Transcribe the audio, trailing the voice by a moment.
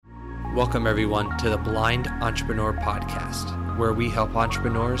Welcome, everyone, to the Blind Entrepreneur Podcast, where we help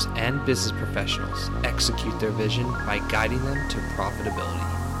entrepreneurs and business professionals execute their vision by guiding them to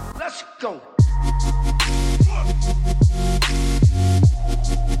profitability. Let's go.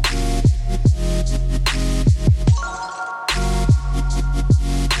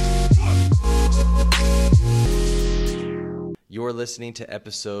 You're listening to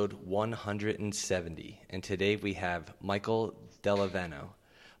episode 170, and today we have Michael Delaveno.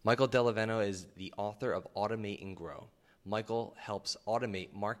 Michael Delaveno is the author of Automate and Grow. Michael helps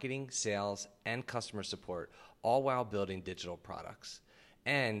automate marketing, sales, and customer support, all while building digital products.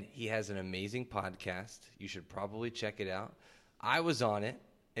 And he has an amazing podcast. You should probably check it out. I was on it.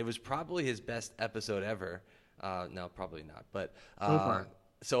 It was probably his best episode ever. No, probably not. But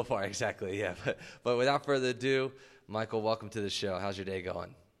so far, exactly, yeah. But without further ado, Michael, welcome to the show. How's your day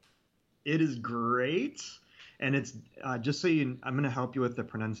going? It is great. And it's just so I'm going to help you with the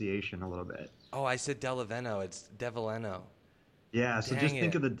pronunciation a little bit. Oh, I said Delaveno. It's Devileno. Yeah, so just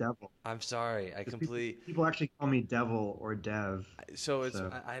think of the devil. I'm sorry. People actually call me devil or dev. So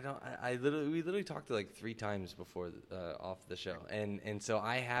we literally talked to like 3 times before off the show, and so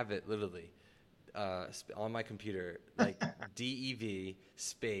I have it literally on my computer, like DEV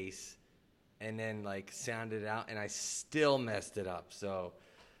space, and then like sounded out, and I still messed it up. So.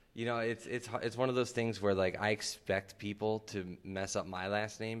 You know, it's one of those things where, like, I expect people to mess up my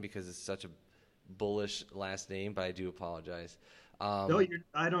last name because it's such a bullish last name, but I do apologize. No,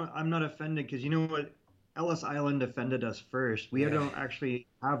 I'm not offended because you know what? Ellis Island offended us first. We don't actually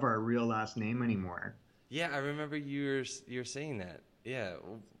have our real last name anymore. Yeah, I remember you're saying that. Yeah.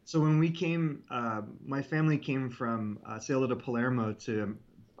 So when we came, my family came from Cielo de Palermo to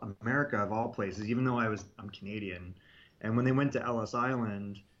America, of all places, even though I'm Canadian. And when they went to Ellis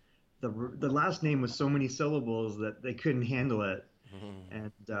Island, the last name was so many syllables that they couldn't handle it. Mm-hmm.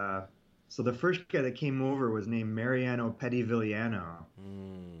 And so the first guy that came over was named Mariano Pettivilliano.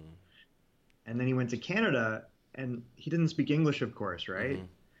 Mm. And then he went to Canada, and he didn't speak English, of course, right? Mm-hmm.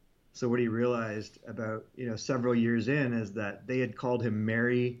 So what he realized about, several years in is that they had called him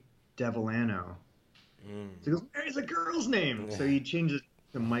Mary Devillano. Mm. So he goes, Mary's a girl's name. Yeah. So he changed it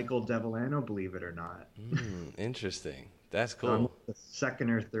to Michael Devillano, believe it or not. Interesting. That's cool. The second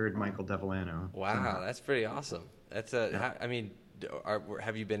or third Michael Devillano. Wow, that's pretty awesome. That's have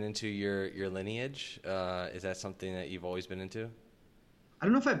you been into your lineage? Is that something that you've always been into? I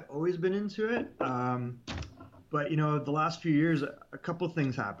don't know if I've always been into it, but the last few years, a couple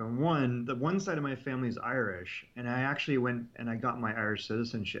things happened. One, the one side of my family is Irish, and I actually went and I got my Irish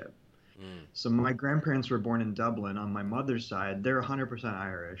citizenship. Mm. So my grandparents were born in Dublin. On my mother's side, they're 100%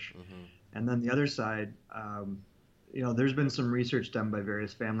 Irish, mm-hmm. And then the other side. There's been some research done by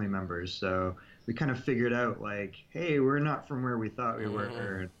various family members, so we kind of figured out, like, hey, we're not from where we thought we were.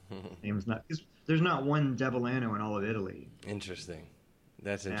 Or name's not. There's not one Devillano in all of Italy. Interesting.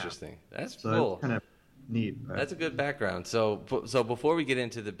 That's interesting. That's so cool. That's kind of neat. But. That's a good background. So before we get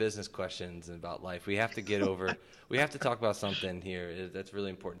into the business questions about life, we have to get over. We have to talk about something here that's really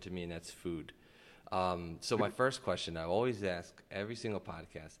important to me, and that's food. So my first question, I always ask every single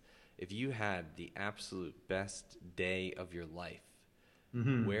podcast. If you had the absolute best day of your life,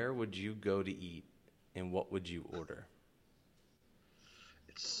 mm-hmm. Where would you go to eat, and what would you order?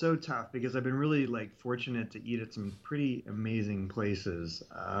 It's so tough because I've been really fortunate to eat at some pretty amazing places.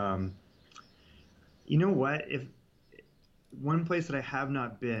 You know what? If one place that I have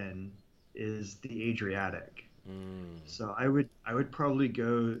not been is the Adriatic. So I would probably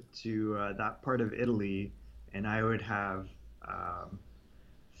go to that part of Italy, and I would have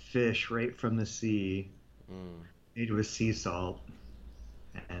fish right from the sea, made with sea salt,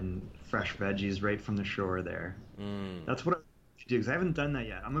 and fresh veggies right from the shore there. That's what I do, because I haven't done that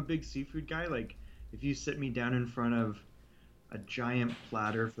yet. I'm a big seafood guy. Like, if you sit me down in front of a giant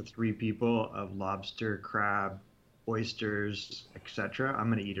platter for 3 people of lobster, crab, oysters, etc., I'm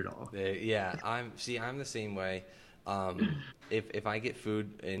gonna eat it all. Yeah, I'm the same way. If I get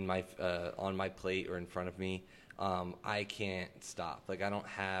food in my on my plate or in front of me, I can't stop. Like, I don't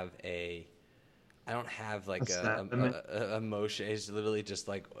have like a emotion. It's literally just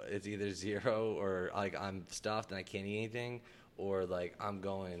like it's either 0 or like I'm stuffed and I can't eat anything, or like I'm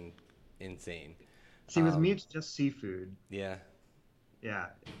going insane. See, with me, it's just seafood. Yeah. Yeah.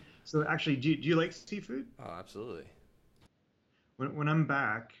 So actually, do you like seafood? Oh, absolutely. When I'm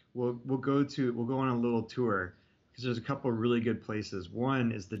back, we'll go on a little tour. Because there's a couple of really good places.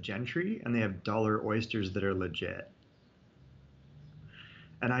 One is the Gentry, and they have dollar oysters that are legit.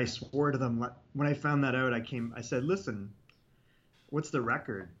 And I swore to them when I found that out. I said, "Listen, what's the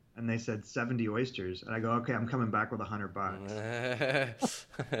record?" And they said 70 oysters. And I go, okay, I'm coming back with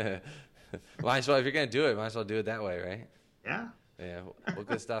 $100. Might as well, if you're gonna do it, might as well do it that way, right? Yeah. Yeah, well,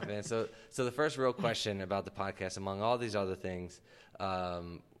 good stuff, man. So the first real question about the podcast, among all these other things,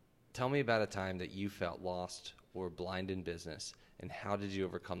 tell me about a time that you felt lost or blind in business, and how did you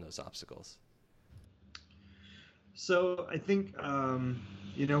overcome those obstacles? So I think,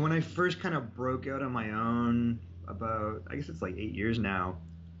 when I first kind of broke out on my own about, I guess it's like 8 years now,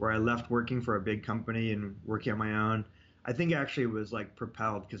 where I left working for a big company and working on my own, I think actually it was like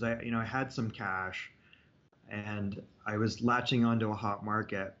propelled because I had some cash and I was latching onto a hot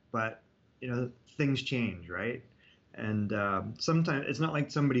market, but things change, right? And sometimes it's not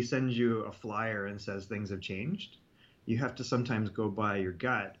like somebody sends you a flyer and says things have changed. You have to sometimes go by your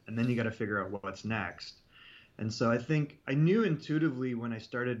gut, and then you got to figure out what's next. And so I think I knew intuitively when I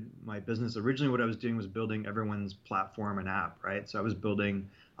started my business. Originally, what I was doing was building everyone's platform and app, right? So I was building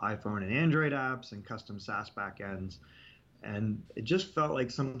iPhone and Android apps and custom SaaS backends, and it just felt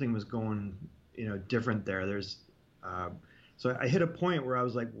like something was going, different there. So I hit a point where I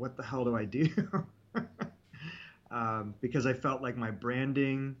was like, what the hell do I do? Because I felt like my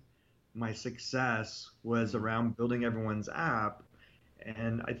branding, my success was around building everyone's app.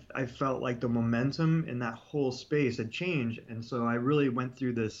 And I felt like the momentum in that whole space had changed. And so I really went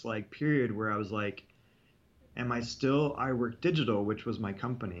through this like period where I was like, am I still iWork Digital, which was my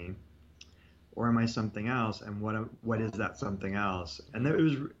company, or am I something else? And what is that something else? And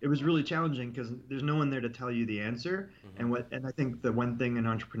it was really challenging because there's no one there to tell you the answer. And I think the one thing an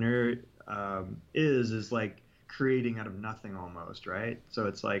entrepreneur is like creating out of nothing almost, right? So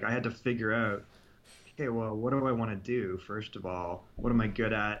it's like I had to figure out, okay, well, what do I want to do? First of all, what am I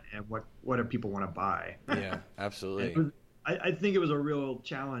good at, and what do people want to buy? Yeah, absolutely. I think it was a real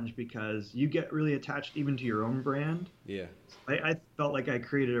challenge because you get really attached even to your own brand. Yeah. I felt like I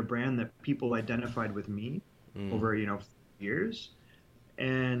created a brand that people identified with me over years,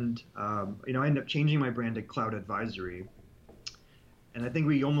 and I ended up changing my brand to Cloud Advisory, and I think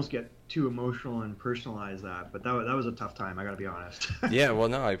we almost get too emotional and personalize that, but that was a tough time. I got to be honest. Yeah, well,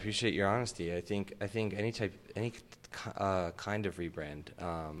 no, I appreciate your honesty. I think any kind of rebrand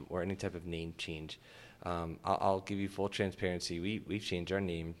or any type of name change, I'll give you full transparency. We've changed our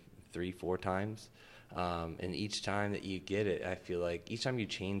name 3-4 times, and each time that you get it, I feel like each time you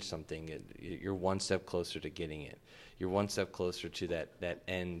change something, you're one step closer to getting it. You're one step closer to that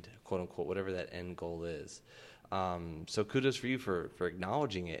end, quote unquote, whatever that end goal is. So kudos for you for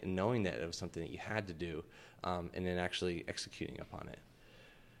acknowledging it and knowing that it was something that you had to do, and then actually executing upon it.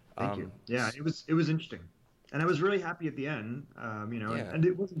 Thank you. Yeah, it was interesting, and I was really happy at the end. Yeah. And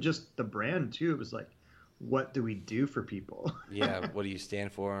it wasn't just the brand too. It was like, what do we do for people? Yeah, what do you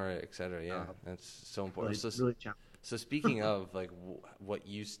stand for, et cetera. Yeah, that's so important. Really challenging. So speaking of like what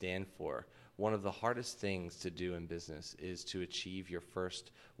you stand for, one of the hardest things to do in business is to achieve your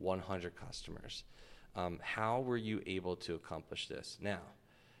first 100 customers. How were you able to accomplish this? Now,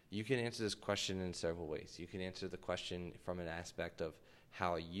 you can answer this question in several ways. You can answer the question from an aspect of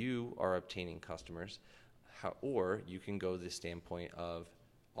how you are obtaining customers, or you can go the standpoint of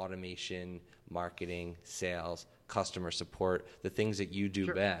automation, marketing, sales, customer support, the things that you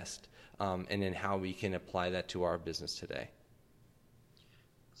do best, and then how we can apply that to our business today.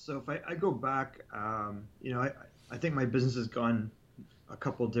 So if I go back, I think my business has gone a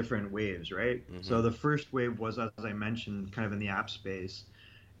couple different waves, right? Mm-hmm. So the first wave was, as I mentioned, kind of in the app space,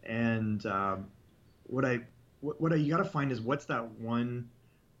 and what you got to find is what's that one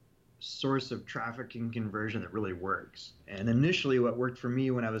source of traffic and conversion that really works. And initially, what worked for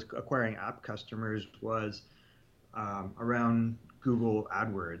me when I was acquiring app customers was around Google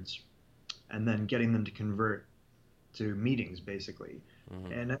AdWords, and then getting them to convert to meetings, basically.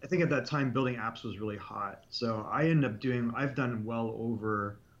 Mm-hmm. And I think at that time, building apps was really hot. So I've done well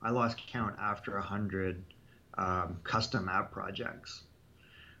over, I lost count after 100 custom app projects,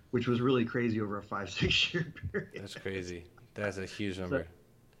 which was really crazy over a 5-6 year period. That's crazy. That's a huge number.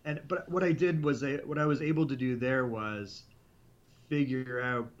 But what I did was, what I was able to do there was figure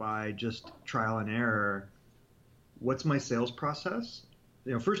out by just trial and error, what's my sales process?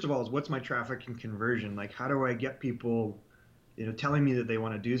 First of all, is what's my traffic and conversion? Like, how do I get people telling me that they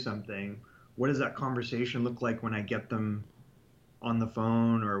want to do something? What does that conversation look like when I get them on the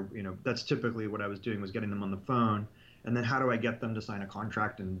phone? Or, that's typically what I was doing, was getting them on the phone. And then how do I get them to sign a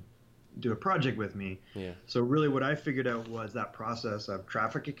contract and do a project with me? Yeah. So really what I figured out was that process of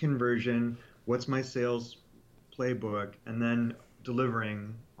traffic and conversion, what's my sales playbook, and then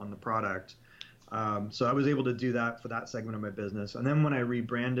delivering on the product. So I was able to do that for that segment of my business. And then when I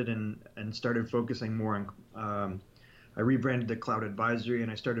rebranded and started focusing more on I rebranded to Cloud Advisory,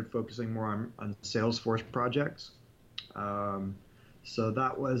 and I started focusing more on Salesforce projects. Um, so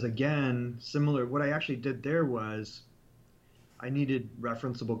that was again similar. What I actually did there was I needed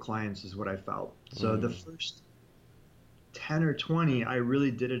referenceable clients, is what I felt. So the Mm, first 10 or 20, I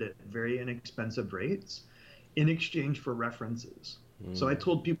really did it at very inexpensive rates in exchange for references. So I mm,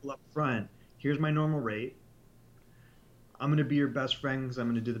 told people up front, here's my normal rate. I'm going to be your best friend because I'm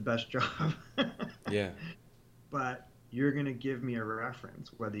going to do the best job. yeah. But you're going to give me a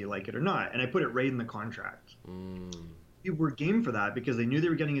reference, whether you like it or not. And I put it right in the contract. Mm, People were game for that because they knew they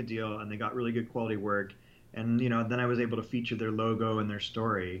were getting a deal and they got really good quality work. And, then I was able to feature their logo and their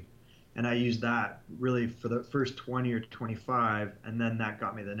story. And I used that really for the first 20 or 25. And then that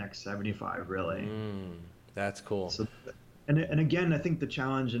got me the next 75, really. mm, that's cool. So, and again, I think the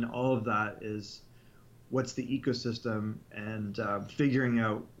challenge in all of that is what's the ecosystem and figuring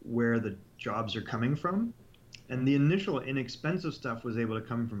out where the jobs are coming from. And the initial inexpensive stuff was able to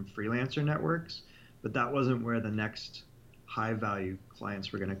come from freelancer networks, but that wasn't where the next high value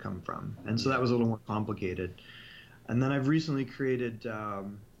clients were going to come from. And so Yeah. that was a little more complicated. And then I've recently created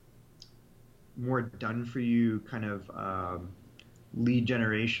more done for you kind of lead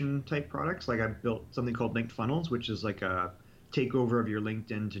generation type products. Like I've built something called Linked Funnels, which is like a takeover of your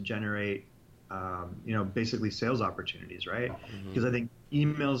LinkedIn to generate, basically sales opportunities, right? Hmm. Because I think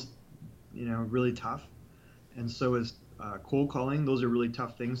emails, really tough, and so is cold calling. Those are really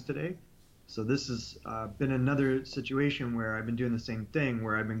tough things today. So this has been another situation where I've been doing the same thing,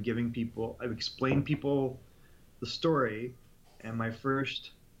 where I've explained people the story, and my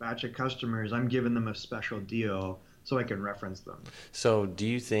first batch of customers, I'm giving them a special deal so I can reference them. So, do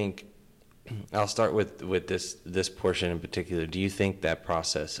you think I'll start with this portion in particular. Do you think that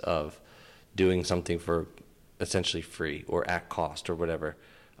process of doing something for essentially free or at cost or whatever,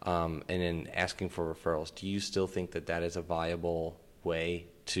 and then asking for referrals, do you still think that that is a viable way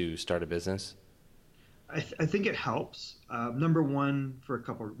to start a business? I think it helps. Number one,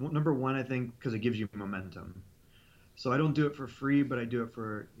 Number one, I think because it gives you momentum. So I don't do it for free, but I do it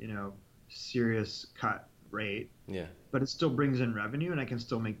for serious cut rate. Yeah, But it still brings in revenue, and I can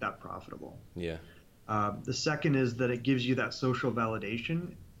still make that profitable. yeah, The second is that it gives you that social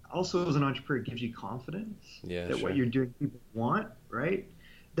validation. Also, as an entrepreneur, it gives you confidence yeah, that what sure. you're doing people want, right?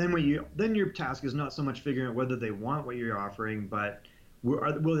 Then your task is not so much figuring out whether they want what you're offering, but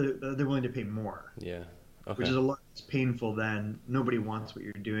are they willing to pay more? Yeah, Which okay. is a lot less painful than nobody wants what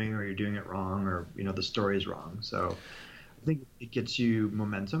you're doing, or you're doing it wrong, or the story is wrong. So I think it gets you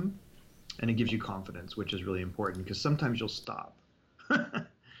momentum and it gives you confidence, which is really important because sometimes you'll stop.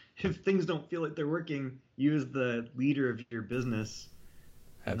 If things don't feel like they're working, you as the leader of your business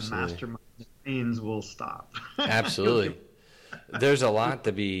and the Absolutely. mastermind brains will stop. You'll give Absolutely. There's a lot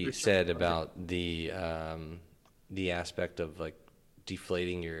to be your shot said project. about the aspect of like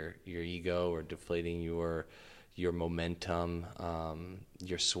deflating your ego or deflating your momentum,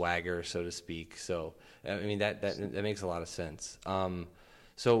 your swagger, so to speak. So I mean that makes a lot of sense.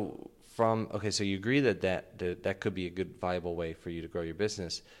 So from okay, so you agree that could be a good viable way for you to grow your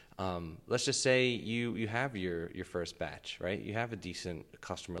business. Let's just say you have your first batch, right? You have a decent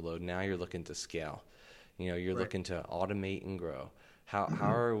customer load. Now you're looking to scale. You're Right. looking to automate and grow. How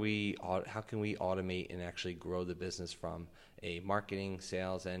can we automate and actually grow the business from a marketing,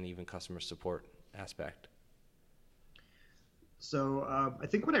 sales, and even customer support aspect? So I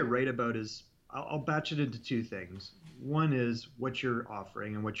think what I write about is I'll batch it into two things. One is what you're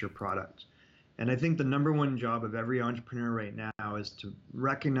offering and what's your product. And I think the number one job of every entrepreneur right now is to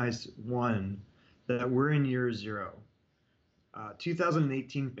recognize one, that we're in year zero.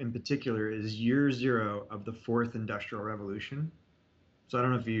 2018 in particular is year zero of the fourth industrial revolution. So I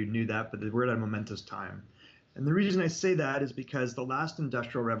don't know if you knew that, but we're at a momentous time. And the reason I say that is because the last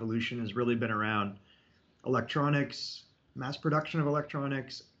industrial revolution has really been around electronics, mass production of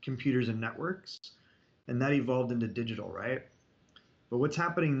electronics, computers, and networks. And that evolved into digital, right? But what's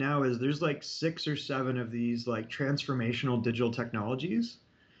happening now is there's like six or seven of these like transformational digital technologies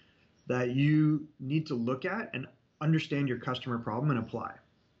that you need to look at and understand your customer problem and apply.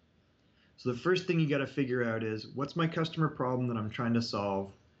 So the first thing you got to figure out is what's my customer problem that I'm trying to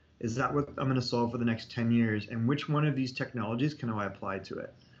solve? Is that what I'm going to solve for the next 10 years? And which one of these technologies can I apply to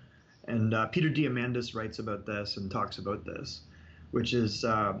it? And Peter Diamandis writes about this and talks about this, which is,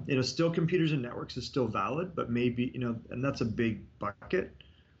 still computers and networks is still valid, but maybe, and that's a big bucket,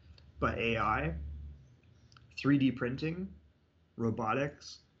 but AI, 3D printing,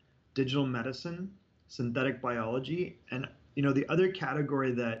 robotics, digital medicine, synthetic biology, and, the other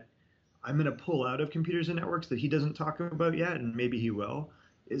category that I'm going to pull out of computers and networks that he doesn't talk about yet, and maybe he will,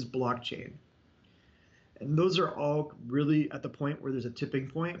 is blockchain. And those are all really at the point where there's a tipping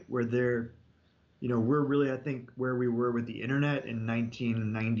point where we're really, I think, where we were with the internet in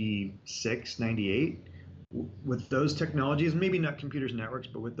 1996, 98. With those technologies, maybe not computers and networks,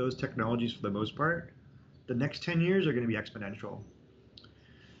 but with those technologies for the most part, the next 10 years are going to be exponential.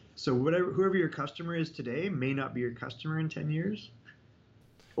 So whoever your customer is today may not be your customer in 10 years,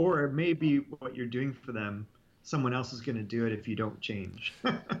 or it may be what you're doing for them. Someone else is going to do it if you don't change.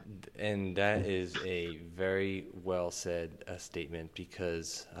 And that is a very well said statement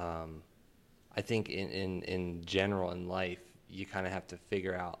because I think in general in life, you kind of have to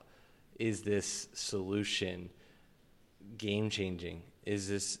figure out, is this solution game changing? Is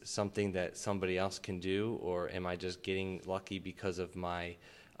this something that somebody else can do, or am I just getting lucky because of my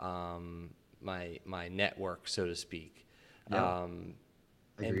network, so to speak? Yeah, And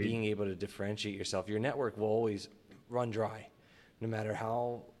agreed. being able to differentiate yourself, your network will always run dry, no matter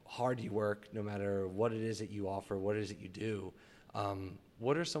how hard you work, no matter what it is that you offer, what it is that you do.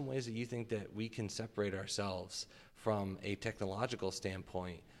 What are some ways that you think that we can separate ourselves from a technological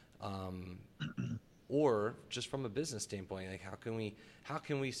standpoint, or just from a business standpoint? Like how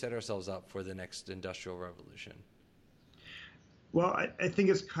can we set ourselves up for the next industrial revolution? Well, I think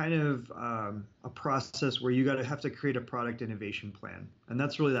it's kind of a process where you got to have to create a product innovation plan. And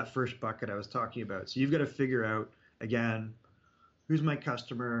that's really that first bucket I was talking about. So you've got to figure out, again, who's my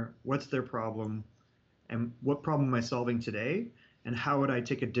customer, what's their problem, and what problem am I solving today, and how would I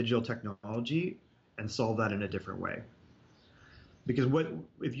take a digital technology and solve that in a different way? Because what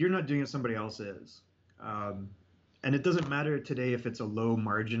if you're not doing it, somebody else is. Um, and it doesn't matter today if it's a low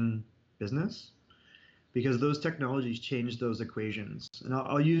margin business because those technologies change those equations. And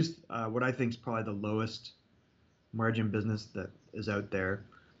I'll use what I think is probably the lowest margin business that is out there,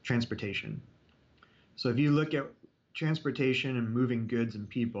 transportation. So if you look at transportation and moving goods and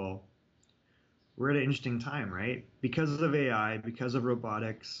people, we're at an interesting time, right? Because of AI, because of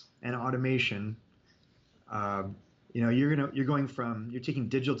robotics and automation, um, you're taking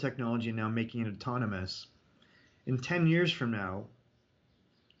digital technology and now making it autonomous. In 10 years from now,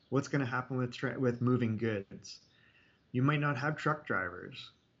 what's going to happen with moving goods? You might not have truck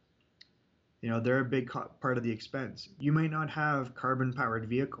drivers. They're a big part of the expense. You might not have carbon powered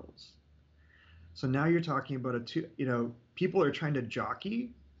vehicles. So now you're talking about people are trying to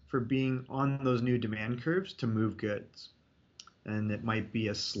jockey for being on those new demand curves to move goods. And it might be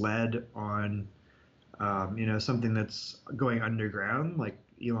a sled on, something that's going underground, like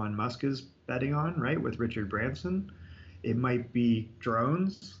Elon Musk is betting on, right, with Richard Branson. It might be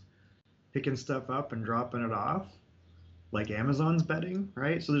drones picking stuff up and dropping it off, like Amazon's betting,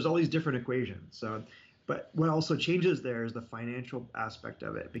 right? So there's all these different equations. So, but what also changes there is the financial aspect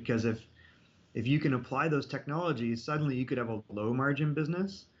of it, because if you can apply those technologies, suddenly you could have a low margin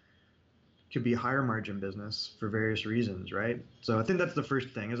business, could be a higher margin business for various reasons, right? So I think that's the first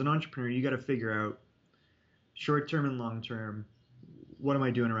thing. As an entrepreneur, you got to figure out short term and long term, what am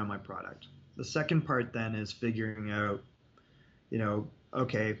I doing around my product? The second part then is figuring out,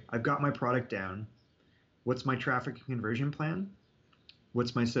 okay, I've got my product down. What's my traffic and conversion plan?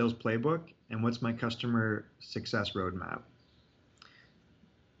 What's my sales playbook? And what's my customer success roadmap?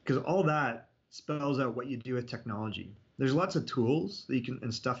 Because all that spells out what you do with technology. There's lots of tools that you can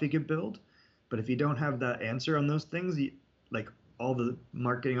and stuff you can build, but if you don't have that answer on those things, like all the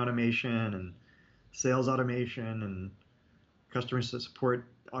marketing automation and sales automation and customer support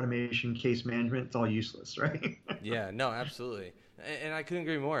automation, case management, it's all useless, right? Yeah, no, absolutely, and I couldn't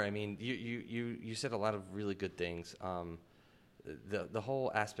agree more. I mean, you said a lot of really good things. The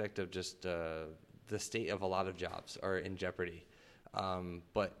whole aspect of just the state of a lot of jobs are in jeopardy,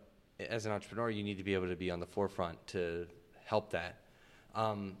 but as an entrepreneur, you need to be able to be on the forefront to help that.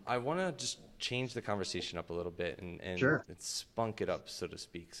 I want to just change the conversation up a little bit Sure. and spunk it up, so to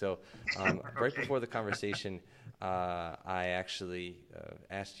speak. So, right Okay. before the conversation, I actually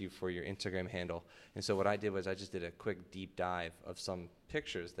asked you for your Instagram handle. And so, what I did was I just did a quick deep dive of some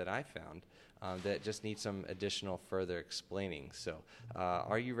pictures that I found that just need some additional further explaining. So,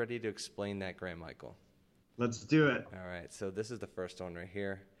 are you ready to explain that, Graham Michael? Let's do it. All right, so this is the first one right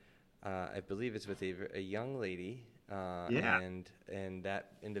here. I believe it's with a young lady, Yeah. and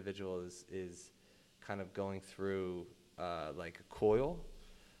that individual is kind of going through like a coil.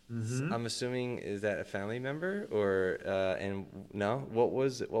 Hmm. I'm assuming, is that a family member or and no? What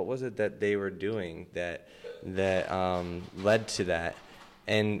was it that they were doing that led to that?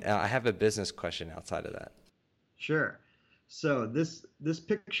 And I have a business question outside of that. Sure. So this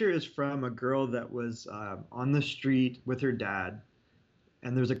picture is from a girl that was on the street with her dad,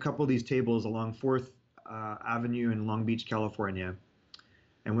 and there's a couple of these tables along Fourth Avenue in Long Beach, California.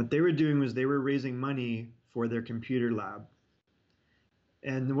 And what they were doing was they were raising money for their computer lab.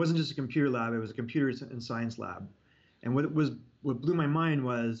 And it wasn't just a computer lab, it was a computer and science lab. And what blew my mind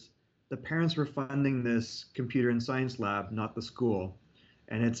was the parents were funding this computer and science lab, not the school.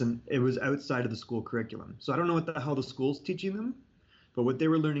 And it was outside of the school curriculum. So I don't know what the hell the school's teaching them, but what they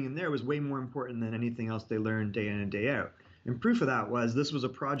were learning in there was way more important than anything else they learned day in and day out. And proof of that was this was a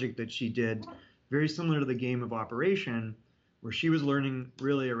project that she did very similar to the game of Operation, where she was learning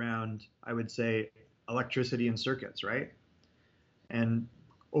really around, I would say, electricity and circuits, right? And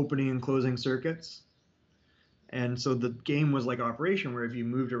opening and closing circuits. And so the game was like Operation, where if you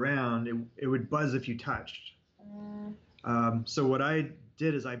moved around, it would buzz if you touched. So what I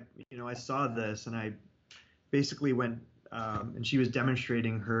did is I saw this and I basically went, and she was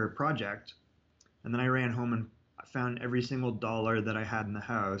demonstrating her project. And then I ran home and found every single dollar that I had in the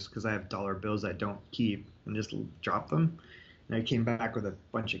house, because I have dollar bills I don't keep, and just drop them. And I came back with a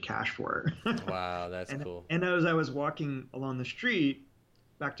bunch of cash for her. Wow, that's cool. And as I was walking along the street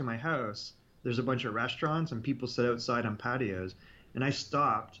back to my house, there's a bunch of restaurants and people sit outside on patios. And I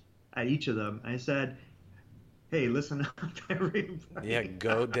stopped at each of them. And I said, hey, listen up, everybody. Yeah,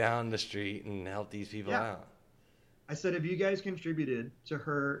 go down the street and help these people Yeah. out. I said, if you guys contributed to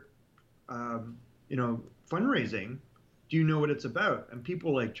her, fundraising, do you know what it's about? And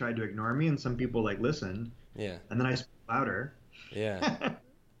people like tried to ignore me, and some people like listened. Yeah, And then I spoke louder. yeah,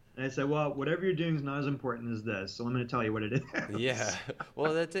 And I said, well, whatever you're doing is not as important as this, so I'm going to tell you what it is. yeah.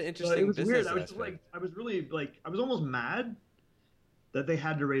 Well, that's an So it interesting was business weird. aspect. I was really like, I was almost mad that they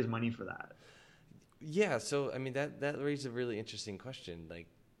had to raise money for that. Yeah, so I mean that raises a really interesting question, like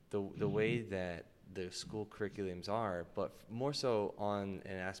the way that the school curriculums are, but more so on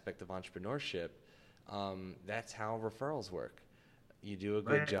an aspect of entrepreneurship. That's how referrals work. You do a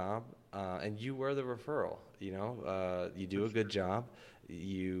good Right. job, and you were the referral. You do a good job.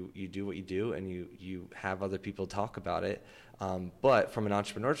 You do what you do, and you have other people talk about it. But from an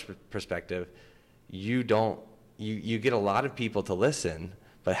entrepreneur's perspective, you don't. You get a lot of people to listen,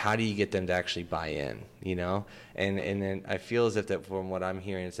 but how do you get them to actually buy in? And then I feel as if that from what I'm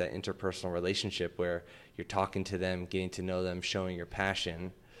hearing, it's that interpersonal relationship where you're talking to them, getting to know them, showing your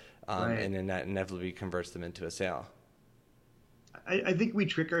passion, Right. and then that inevitably converts them into a sale. I think we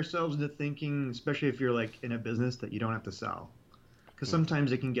trick ourselves into thinking, especially if you're like in a business, that you don't have to sell. Because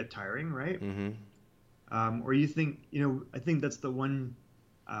sometimes it can get tiring, right? Mm-hmm. Or you think, I think that's the one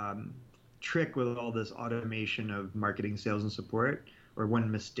um, trick with all this automation of marketing, sales, and support, or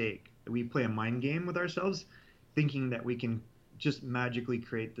one mistake. We play a mind game with ourselves, thinking that we can just magically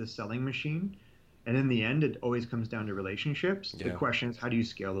create this selling machine. And in the end, it always comes down to relationships. The Yeah. question is, how do you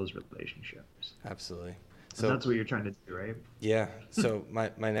scale those relationships? Absolutely. And So that's what you're trying to do, right? yeah. So my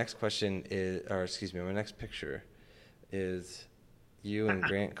next question is, or excuse me, my next picture is you and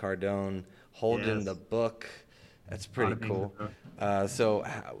Grant Cardone holding Yes. the book. That's pretty Automating cool. the book. So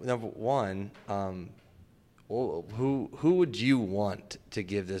number one, who would you want to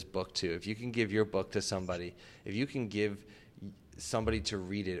give this book to? If you can give your book to somebody, if you can give somebody to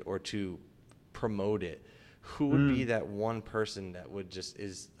read it or to promote it, who would be that one person that would just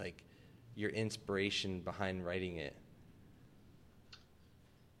is like your inspiration behind writing it?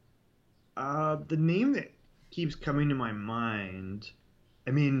 The name that keeps coming to my mind,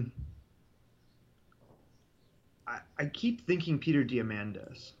 I mean, I keep thinking Peter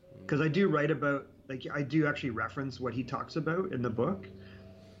Diamandis, because I do write about, like, I do actually reference what he talks about in the book.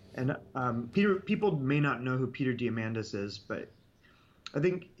 And people may not know who Peter Diamandis is, but I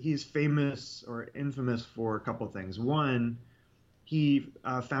think he's famous or infamous for a couple things. One, he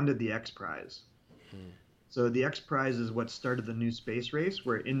founded the X Prize. So the X Prize is what started the new space race,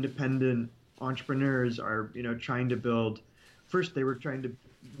 where independent entrepreneurs are, trying to build. First, they were trying to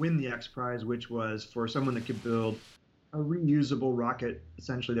win the X Prize, which was for someone that could build a reusable rocket,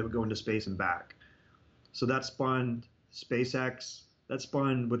 essentially, that would go into space and back. So that spawned SpaceX. That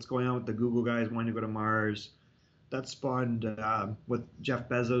spawned what's going on with the Google guys wanting to go to Mars. That spawned what Jeff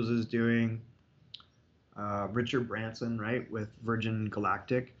Bezos is doing. Richard Branson, right, with Virgin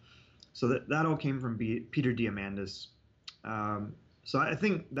Galactic. So that all came from Peter Diamandis. So I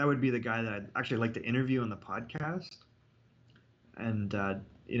think that would be the guy that I'd actually like to interview on the podcast. And I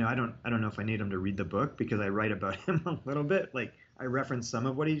don't know if I need him to read the book, because I write about him a little bit. Like, I reference some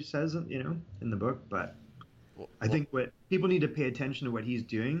of what he says, in the book. But I think what people need to pay attention to what he's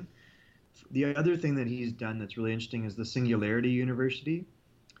doing. The other thing that he's done that's really interesting is the Singularity University.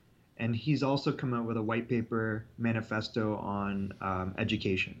 And he's also come out with a white paper manifesto on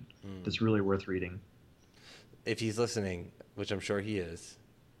education that's really worth reading. If he's listening, which I'm sure he is,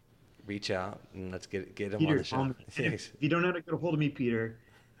 reach out and let's get him on Peter, the show. if you don't know how to get a hold of me, Peter,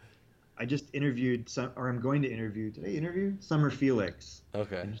 I just interviewed some, or I'm going to interview. Did I interview Summer Felix?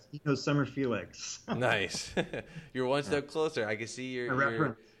 Okay. And he knows Summer Felix. Nice. You're one Yeah. step closer. I can see A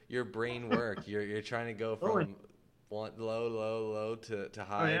reference. your brain work. You're trying to go Oh, and from one low to oh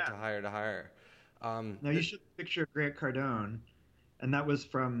high yeah. to higher to higher. Now you should picture Grant Cardone, and that was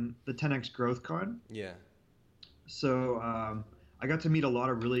from the 10x Growth Con. Yeah. So I got to meet a lot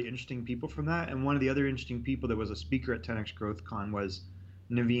of really interesting people from that. And one of the other interesting people that was a speaker at 10x Growth Con was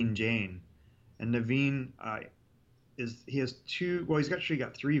Naveen Jain. And Naveen he has two, well, he's actually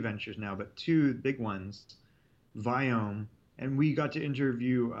got three ventures now, but two big ones, Viome. And we got to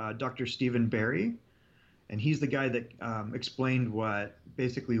interview Dr. Stephen Barry. And he's the guy that explained what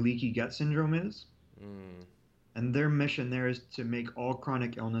basically leaky gut syndrome is. Mm, And their mission there is to make all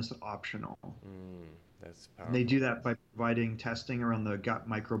chronic illness optional. that's And they powerful. do that by providing testing around the gut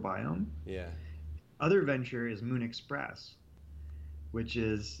microbiome. Yeah. Other venture is Moon Express, which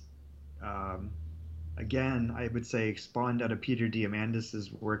is, um, again, I would say spawned out of Peter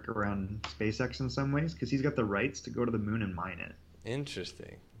Diamandis's work around SpaceX in some ways, because he's got the rights to go to the moon and mine it.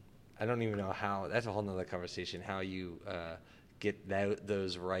 Interesting. I don't even know how. That's a whole nother conversation. How you get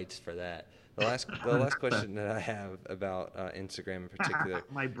those rights for that. The last question that I have about Instagram in particular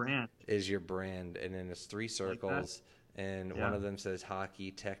My brand. is your brand, and then it's three Like that? circles, and one Yeah, of them says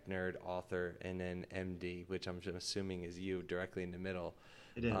hockey, tech nerd, author, and then MD, which I'm assuming is you directly in the middle.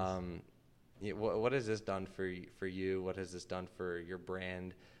 it is. Yeah, what has this done for you? What has this done for your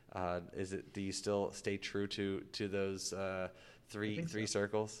brand? Do you still stay true to those I think three so.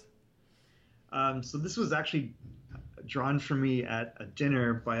 circles? So this was actually drawn for me at a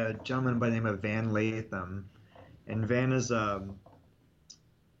dinner by a gentleman by the name of Van Latham. And Van is a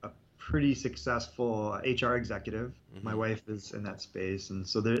pretty successful HR executive. My Hmm. wife is in that space, and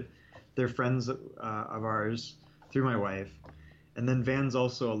so they're friends of ours through my wife. And then Van's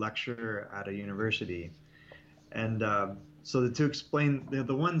also a lecturer at a university. And so to explain,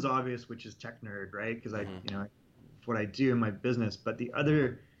 the one's obvious, which is tech nerd, right? Because Hmm. what I do in my business. But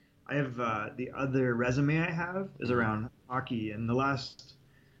I have the other resume I have is Hmm. around hockey. In the last,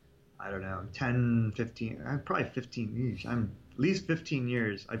 I don't know, 10, 15, probably 15, I'm at least 15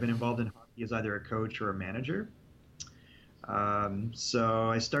 years, I've been involved in hockey as either a coach or a manager. So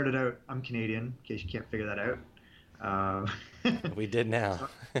I started out, I'm Canadian, in case you can't figure that out. We did now.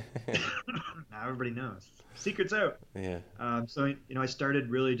 So now everybody knows. Secret's out. Yeah. I started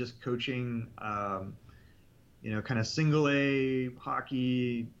really just coaching, kind of single A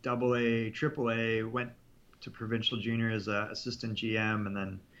hockey, double A, triple A. Went to provincial junior as a assistant GM, and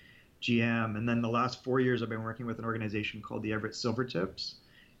then GM, and then the last 4 years I've been working with an organization called the Everett Silvertips,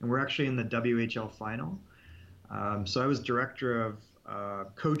 and we're actually in the WHL final. So I was director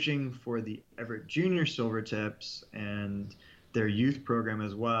of coaching for the Everett Junior Silvertips and their youth program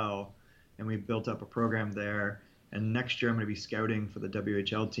as well, and we built up a program there. And next year I'm going to be scouting for the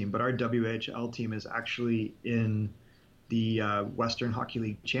WHL team. But our WHL team is actually in the Western Hockey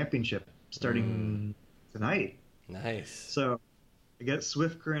League Championship Mm, starting tonight. nice. So I get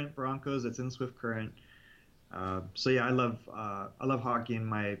Swift Current Broncos. It's in Swift Current. So yeah, I love hockey, and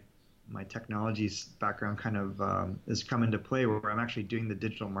my technology background kind of has come into play where I'm actually doing the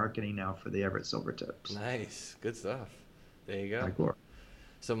digital marketing now for the Everett Silvertips. Nice. Good stuff. There you go. Like, cool.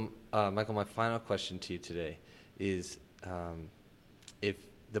 So, Michael, my final question to you today is if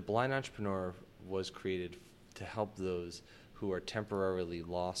the Blind Entrepreneur was created to help those who are temporarily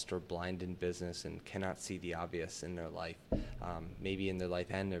lost or blind in business and cannot see the obvious in their life, maybe in their life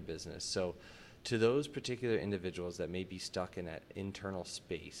and their business. So, to those particular individuals that may be stuck in that internal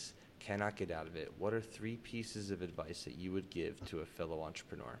space, cannot get out of it, what are three pieces of advice that you would give to a fellow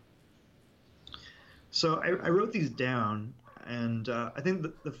entrepreneur? So I wrote these down, and I think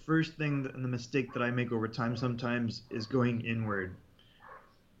the first thing and the mistake that I make over time sometimes is going inward.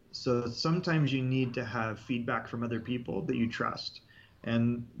 So sometimes you need to have feedback from other people that you trust.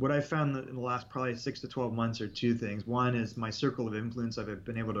 And what I found that in the last probably 6 to 12 months are two things. One is my circle of influence. I've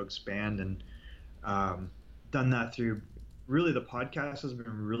been able to expand and done that through really the podcast has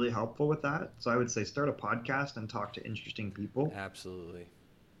been really helpful with that. So I would say start a podcast and talk to interesting people. Absolutely.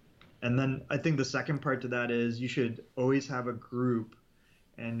 And then I think the second part to that is you should always have a group,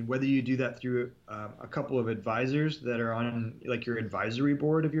 and whether you do that through a couple of advisors that are on like your advisory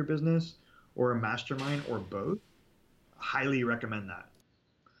board of your business, or a mastermind, or both, highly recommend that.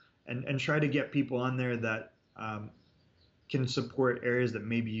 And try to get people on there that can support areas that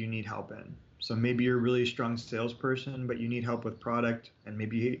maybe you need help in. So maybe you're a really strong salesperson, but you need help with product, and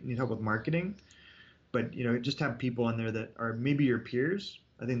maybe you need help with marketing. But just have people on there that are maybe your peers.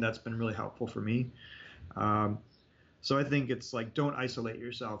 I think that's been really helpful for me. Um, So I think it's like, don't isolate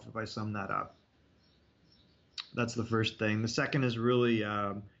yourself, if I sum that up. That's the first thing. The second is really,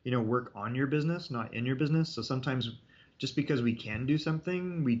 work on your business, not in your business. So sometimes just because we can do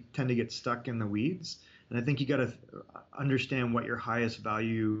something, we tend to get stuck in the weeds. And I think you got to understand what your highest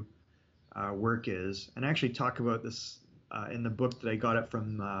value work is. And I actually talk about this in the book that I got it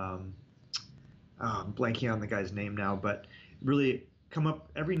from, I'm blanking on the guy's name now, but really come up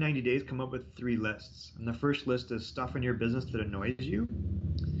every 90 days, come up with 3 lists. And the first list is stuff in your business that annoys you.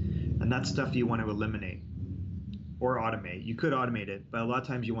 And that's stuff you want to eliminate or automate. You could automate it, but a lot of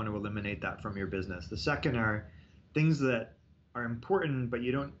times you want to eliminate that from your business. The second are things that are important, but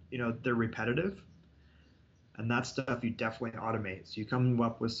you don't, they're repetitive. And that stuff you definitely automate. So you come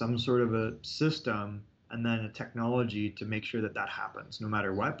up with some sort of a system and then a technology to make sure that that happens no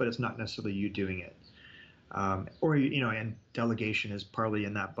matter what, but it's not necessarily you doing it. And delegation is partly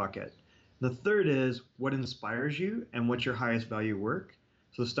in that bucket. The third is what inspires you and what's your highest value work.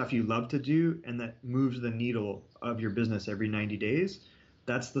 So the stuff you love to do and that moves the needle of your business every 90 days,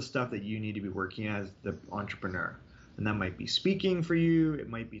 that's the stuff that you need to be working as the entrepreneur. And that might be speaking for you, it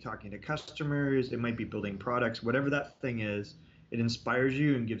might be talking to customers, it might be building products, whatever that thing is, it inspires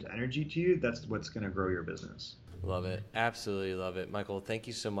you and gives energy to you, that's what's going to grow your business. Love it. Absolutely love it. Michael, thank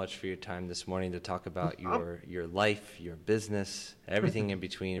you so much for your time this morning to talk about your life, your business, everything in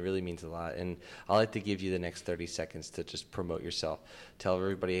between. It really means a lot. And I'd like to give you the next 30 seconds to just promote yourself. Tell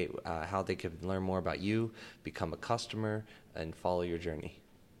everybody how they can learn more about you, become a customer, and follow your journey.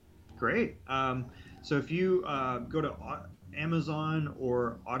 Great. So if you go to Amazon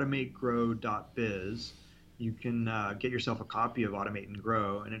or automategrow.biz, you can get yourself a copy of Automate and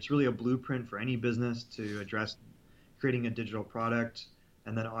Grow. And it's really a blueprint for any business to address creating a digital product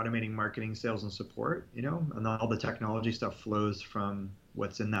and then automating marketing, sales, and support, and all the technology stuff flows from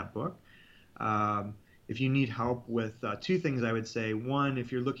what's in that book. If you need help with 2 things, I would say. One,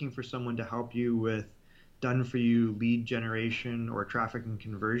 if you're looking for someone to help you with done-for-you lead generation or traffic and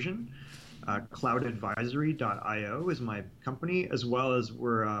conversion, cloudadvisory.io is my company, as well as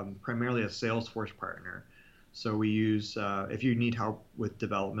we're primarily a Salesforce partner. So we use, if you need help with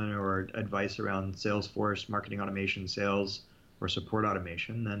development or advice around Salesforce, marketing automation, sales, or support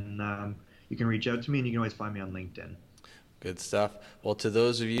automation, then you can reach out to me, and you can always find me on LinkedIn. Good stuff. Well, to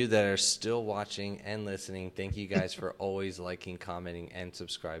those of you that are still watching and listening, thank you guys for always liking, commenting, and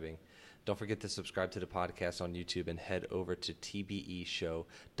subscribing. Don't forget to subscribe to the podcast on YouTube and head over to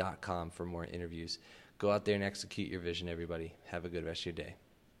tbeshow.com for more interviews. Go out there and execute your vision, everybody. Have a good rest of your day.